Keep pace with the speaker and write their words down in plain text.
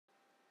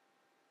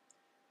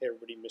Hey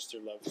everybody, Mr.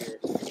 Love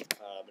here.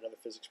 Another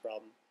physics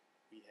problem.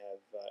 We have,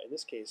 in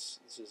this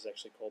case, this is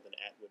actually called an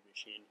Atwood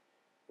machine,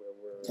 where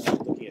we're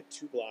looking at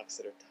two blocks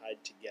that are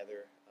tied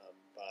together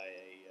by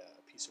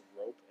a piece of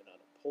rope and on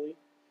a pulley.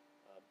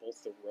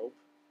 Both the rope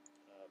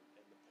and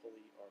the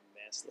pulley are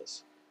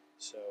massless,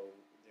 so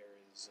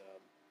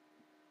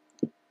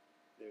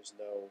there's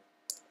no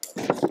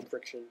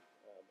friction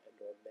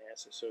and or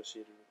mass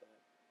associated with that.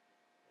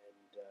 And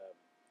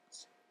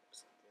let's see, it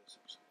looks like this.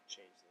 I'm just going to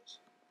change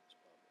this. This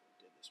problem that we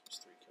did, this was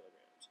 3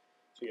 kilograms.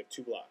 So you have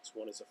two blocks.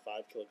 One is a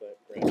 5 kilogram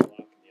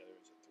block, and the other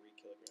is a 3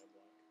 kilogram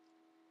block.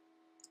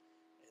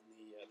 And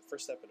the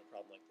first step in a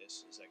problem like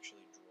this is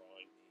actually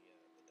drawing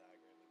the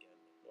diagram again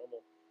like normal.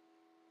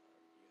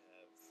 You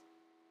have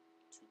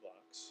two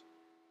blocks,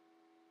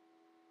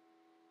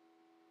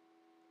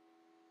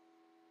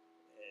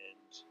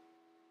 and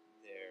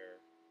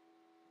they're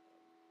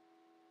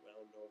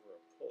wound over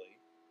a pulley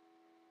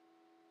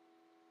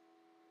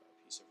by a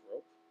piece of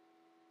rope.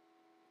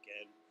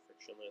 Again,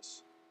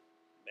 frictionless,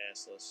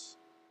 massless.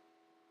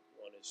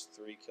 One is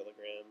 3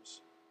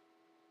 kilograms,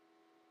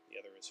 the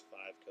other is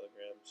 5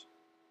 kilograms.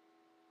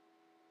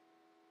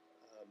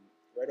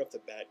 Right off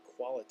the bat,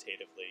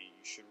 qualitatively,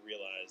 you should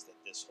realize that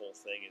this whole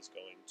thing is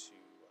going to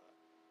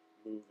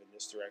move in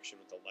this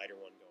direction with the lighter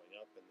one going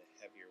up and the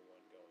heavier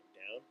one going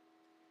down.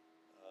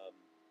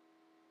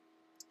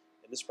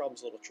 And this problem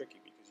is a little tricky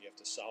because you have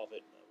to solve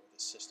it with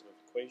a system of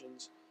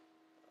equations.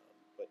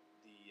 But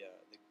the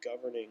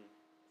governing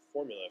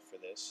formula for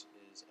this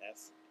is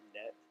F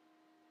net,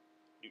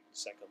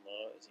 Newton's second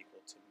law, is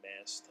equal to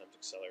mass times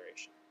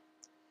acceleration.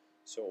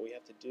 So what we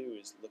have to do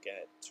is look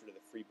at sort of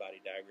the free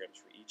body diagrams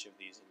for each of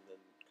these and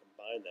then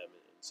combine them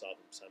and solve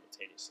them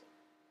simultaneously.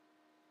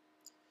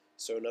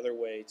 So another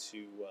way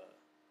to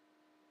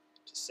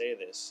say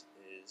this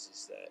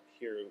is that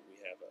here we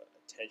have a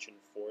tension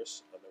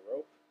force on the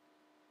rope,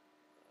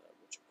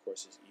 which of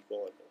course is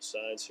equal on both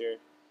sides here.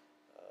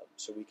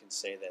 So we can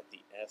say that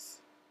the F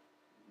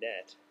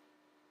net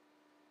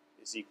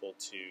is equal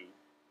to,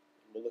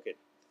 and we'll look at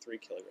the 3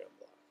 kilogram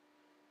block,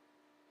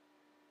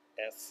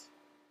 F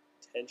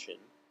tension,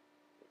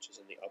 which is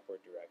in the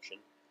upward direction,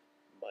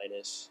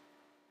 minus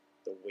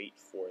the weight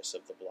force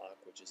of the block,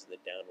 which is in the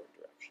downward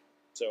direction.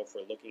 So if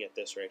we're looking at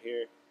this right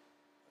here,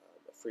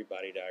 a free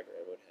body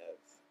diagram would have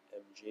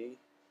mg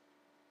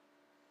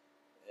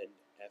and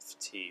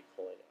ft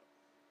pulling up.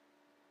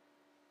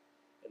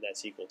 And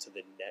that's equal to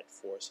the net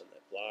force on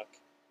that block.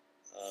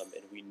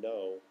 And we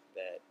know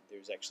that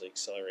there's actually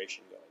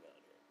acceleration going on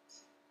here.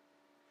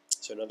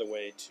 So another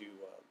way to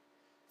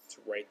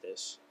write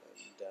this,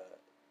 and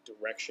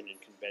direction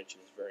and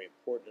convention is very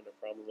important in a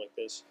problem like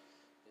this,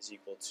 is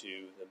equal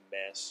to the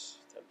mass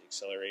times the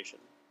acceleration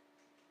of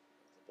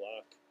the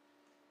block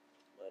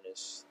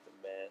minus the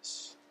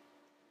mass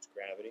times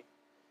gravity.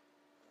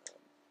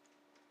 And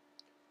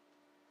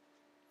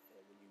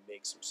when you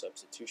make some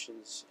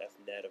substitutions, F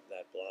net of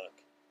that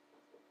block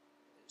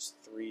is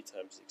 3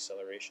 times the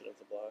acceleration of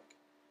the block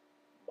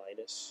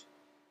minus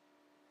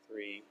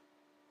 3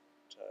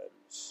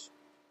 times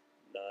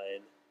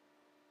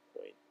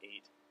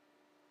 9.8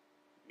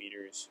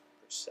 meters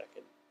per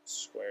second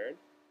squared.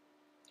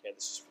 Okay,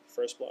 this is for the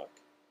first block.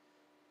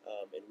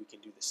 And we can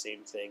do the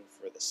same thing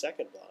for the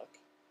second block,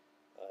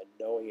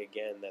 knowing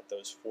again that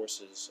those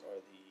forces are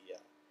at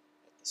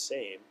the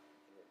same.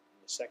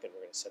 In the second,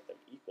 we're going to set them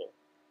equal.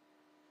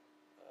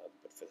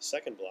 But for the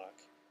second block,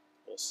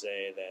 we'll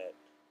say that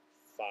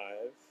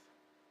 5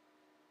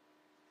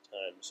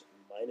 times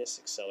minus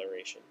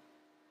acceleration,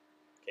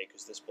 okay,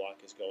 because this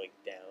block is going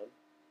down,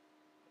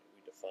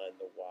 we define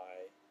the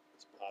y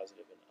as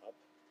positive and up,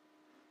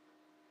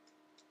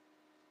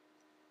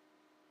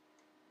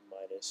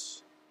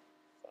 minus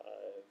 5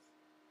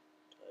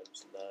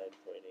 times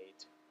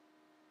 9.8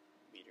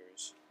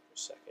 meters per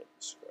second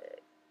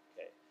squared.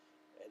 Okay,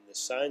 and the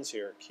signs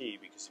here are key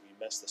because if you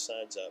mess the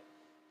signs up,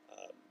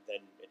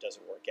 then it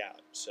doesn't work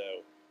out.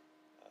 So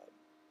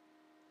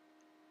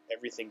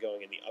everything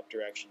going in the up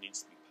direction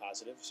needs to be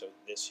positive. So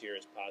this here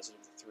is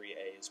positive, the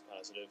 3a is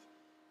positive.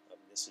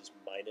 This is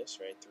minus,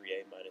 right?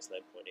 3a minus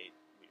 9.8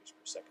 meters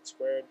per second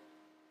squared.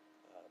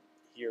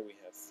 Here we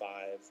have 5,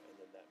 and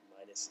then that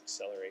minus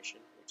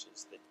acceleration, which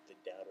is the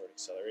downward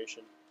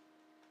acceleration,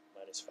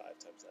 minus 5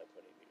 times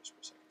 9.8 meters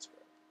per second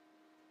squared.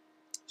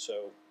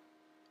 So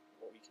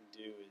what we can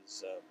do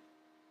is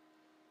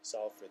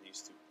solve for these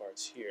two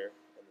parts here,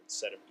 and then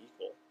set them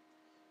equal.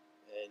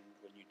 And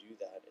when you do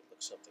that, it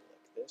looks something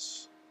like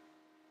this.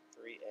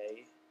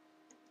 3a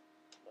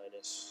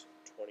minus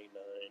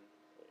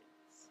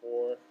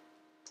 29.4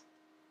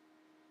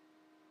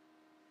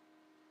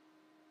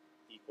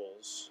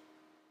 equals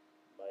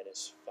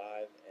minus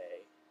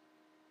 5a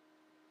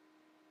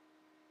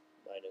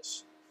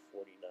minus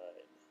 49.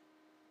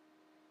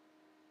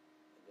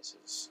 And this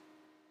is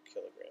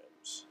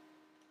kilograms,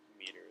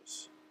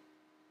 meters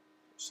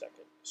per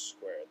second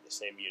squared. The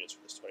same units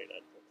for this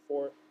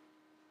 29.4.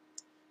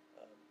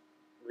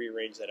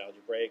 Rearrange that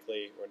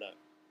algebraically. We're not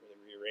really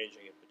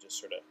rearranging it, but just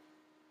sort of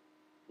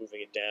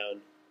moving it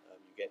down.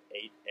 You get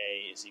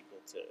 8A is equal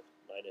to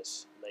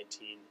minus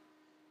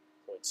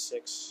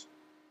 19.6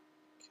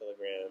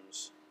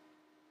 kilograms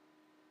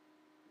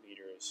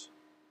meters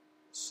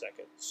per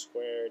second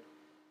squared.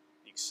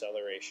 The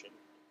acceleration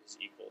is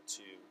equal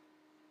to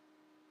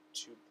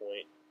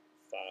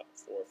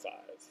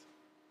 2.45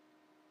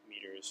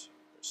 meters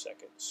per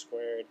second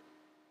squared.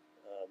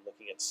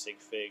 Looking at sig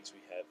figs,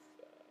 we have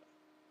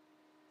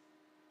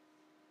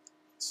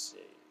let's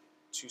see,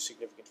 two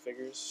significant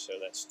figures, so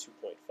that's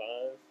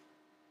 2.5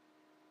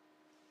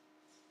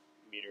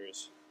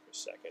 meters per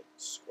second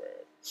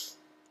squared.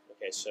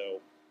 Okay,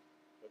 so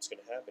what's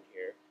going to happen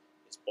here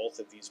is both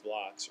of these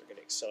blocks are going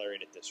to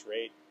accelerate at this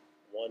rate.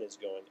 One is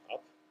going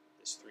up,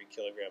 this 3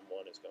 kilogram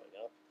one is going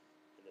up,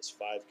 and this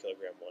 5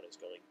 kilogram one is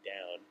going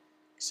down,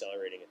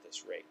 accelerating at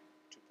this rate,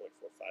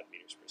 2.45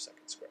 meters per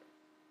second squared.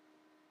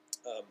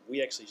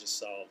 We actually just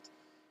solved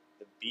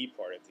the B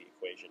part of the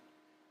equation.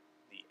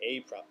 The A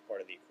part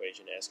of the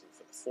equation asking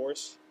for the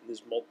force. And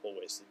there's multiple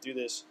ways to do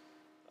this.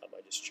 I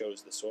just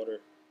chose this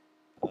order.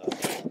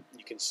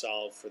 You can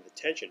solve for the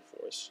tension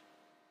force,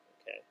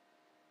 okay?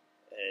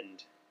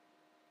 And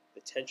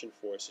the tension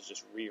force is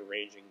just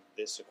rearranging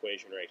this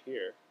equation right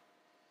here.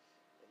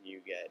 And you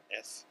get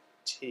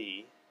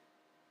Ft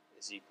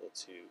is equal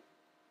to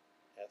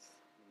F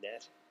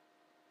net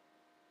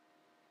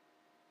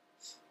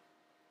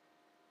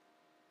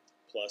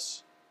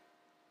plus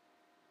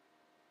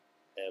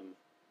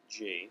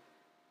mg,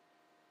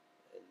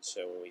 and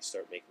so when we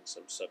start making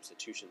some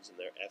substitutions in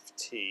there,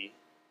 Ft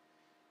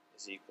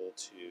is equal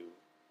to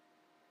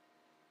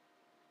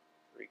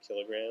 3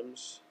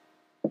 kilograms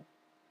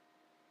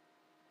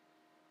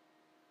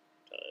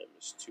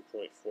times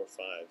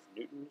 2.45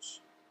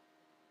 newtons,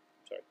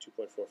 sorry,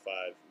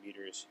 2.45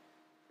 meters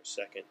per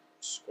second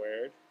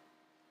squared,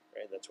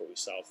 right? That's what we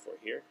solved for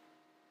here,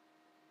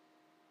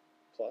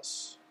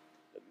 plus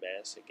the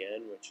mass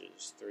again, which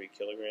is 3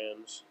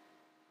 kilograms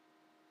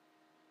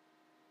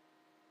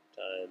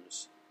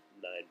times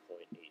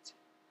 9.8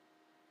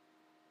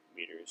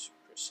 meters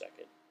per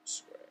second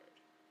squared.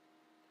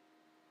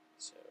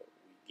 So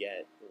we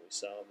get, when we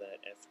solve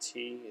that,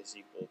 Ft is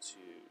equal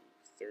to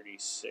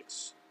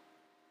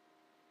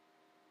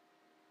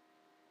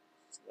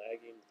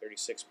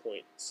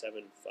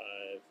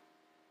 36.75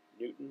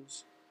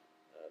 newtons.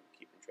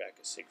 Keeping track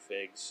of sig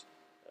figs,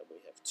 we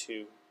have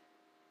 2,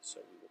 so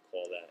we will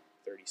call that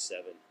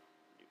 37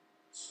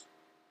 newtons.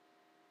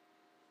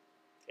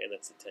 And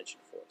that's the tension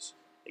force.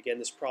 Again,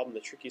 this problem,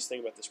 the trickiest thing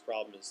about this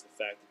problem is the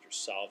fact that you're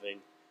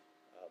solving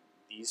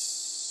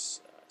these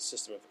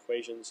system of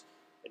equations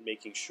and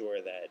making sure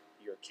that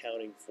you're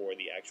accounting for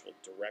the actual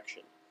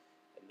direction,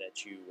 and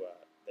that you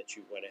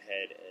went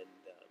ahead and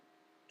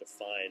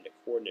defined a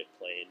coordinate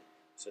plane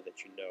so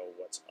that you know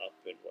what's up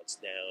and what's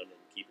down,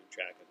 and keeping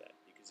track of that.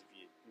 Because if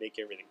you make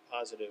everything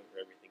positive or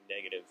everything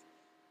negative,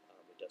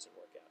 it doesn't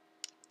work out.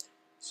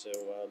 So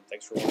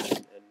thanks for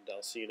watching, and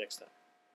I'll see you next time.